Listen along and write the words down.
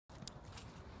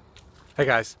Hey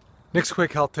guys, Nick's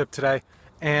quick health tip today,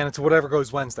 and it's whatever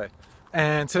goes Wednesday.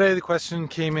 And today the question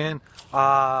came in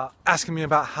asking me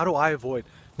about how do I avoid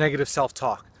negative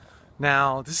self-talk.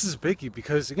 Now this is a biggie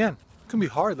because again, it can be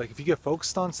hard. Like if you get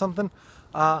focused on something,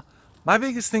 my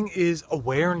biggest thing is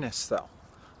awareness though.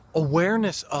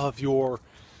 Awareness of your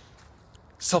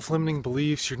self-limiting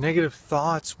beliefs, your negative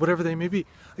thoughts, whatever they may be.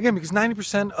 Again, because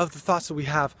 90% of the thoughts that we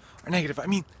have are negative. I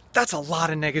mean, that's a lot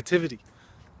of negativity.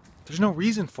 There's no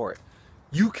reason for it.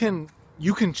 You can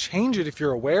change it if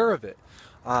you're aware of it.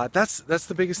 That's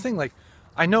the biggest thing. Like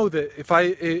I know that if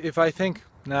I think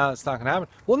no, it's not going to happen.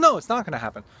 Well, no, it's not going to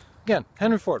happen. Again,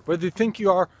 Henry Ford. Whether you think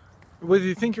you're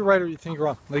right or you think you're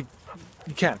wrong, like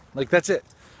you can. Like that's it.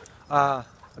 I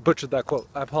butchered that quote.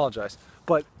 I apologize,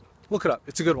 but look it up.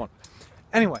 It's a good one.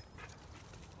 Anyway,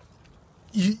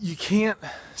 you can't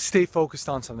stay focused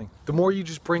on something. The more you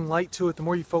just bring light to it, the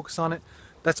more you focus on it,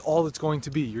 that's all it's going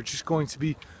to be. You're just going to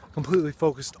be completely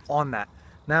focused on that.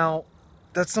 Now,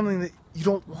 that's something that you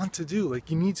don't want to do. Like,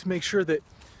 you need to make sure that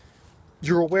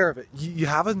you're aware of it. You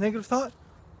have a negative thought?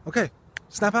 Okay,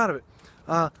 snap out of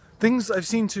it. Things I've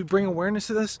seen to bring awareness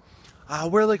to this,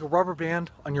 wear like a rubber band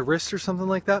on your wrist or something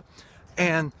like that,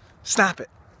 and snap it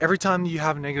every time you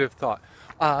have a negative thought.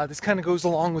 This kind of goes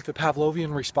along with the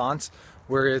Pavlovian response,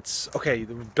 where it's, okay,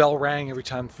 the bell rang every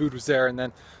time the food was there, and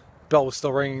then bell was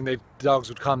still ringing, the dogs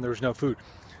would come, there was no food.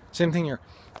 Same thing here.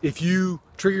 If you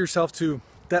trigger yourself to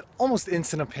that almost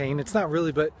instant of pain, it's not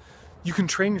really, but you can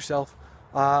train yourself,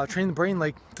 train the brain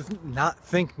like to not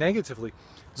think negatively.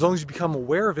 As long as you become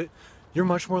aware of it, you're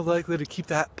much more likely to keep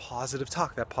that positive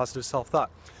talk, that positive self-thought.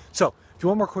 So if you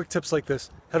want more quick tips like this,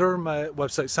 head over to my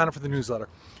website, sign up for the newsletter.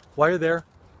 While you're there,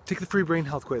 take the free brain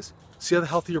health quiz. See how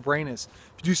healthy your brain is.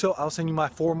 If you do so, I'll send you my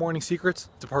 4 morning secrets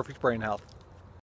to perfect brain health.